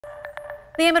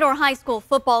The Amador High School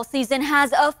football season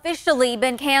has officially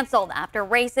been canceled after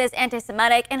racist,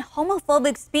 antisemitic, and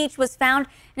homophobic speech was found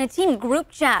in a team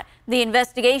group chat. The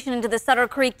investigation into the Sutter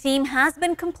Creek team has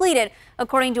been completed,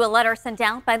 according to a letter sent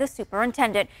out by the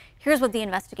superintendent. Here's what the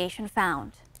investigation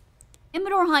found.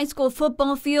 Amador High School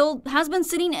football field has been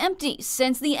sitting empty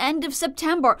since the end of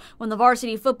September, when the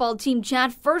varsity football team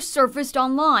chat first surfaced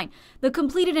online. The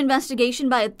completed investigation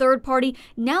by a third party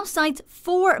now cites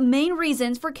 4 main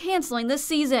reasons for canceling the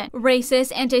season: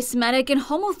 racist, anti-Semitic, and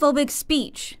homophobic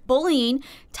speech, bullying,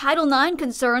 Title IX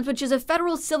concerns, which is a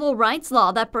federal civil rights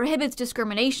law that prohibits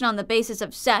discrimination on the basis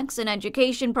of sex in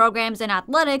education programs and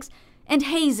athletics, and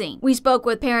hazing. We spoke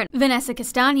with parent Vanessa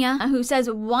Castagna, who says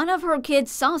one of her kids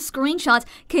saw screenshots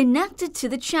connected to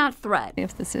the chat thread.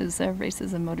 If this is a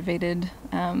racism-motivated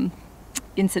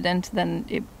incident,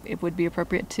 then it would be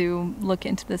appropriate to look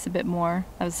into this a bit more.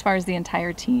 As far as the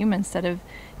entire team, instead of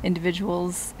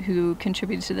individuals who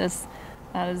contributed to this,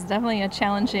 that is definitely a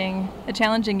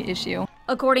challenging issue.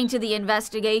 According to the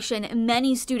investigation,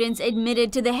 many students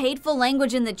admitted to the hateful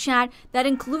language in the chat that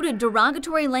included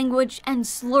derogatory language and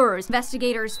slurs.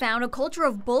 Investigators found a culture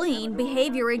of bullying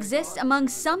behavior exists among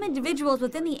some individuals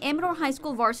within the Amador High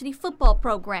School varsity football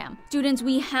program. Students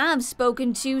we have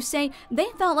spoken to say they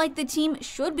felt like the team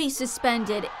should be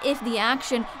suspended if the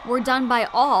action were done by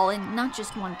all and not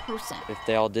just one person. If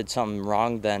they all did something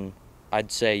wrong, then I'd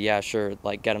say, yeah, sure,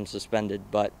 like get them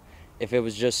suspended. But if it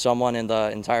was just someone in the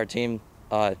entire team,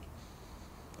 it's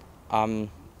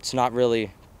not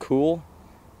really cool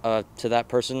to that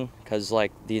person, because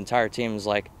like the entire team is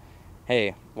like,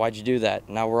 hey, why'd you do that?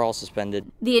 Now we're all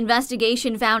suspended. The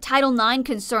investigation found Title IX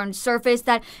concerns surfaced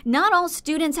that not all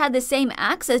students had the same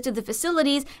access to the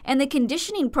facilities and the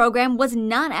conditioning program was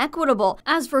not equitable.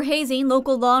 As for hazing,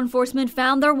 local law enforcement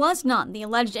found there was none. The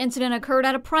alleged incident occurred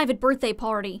at a private birthday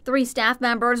party. 3 staff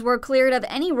members were cleared of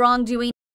any wrongdoing.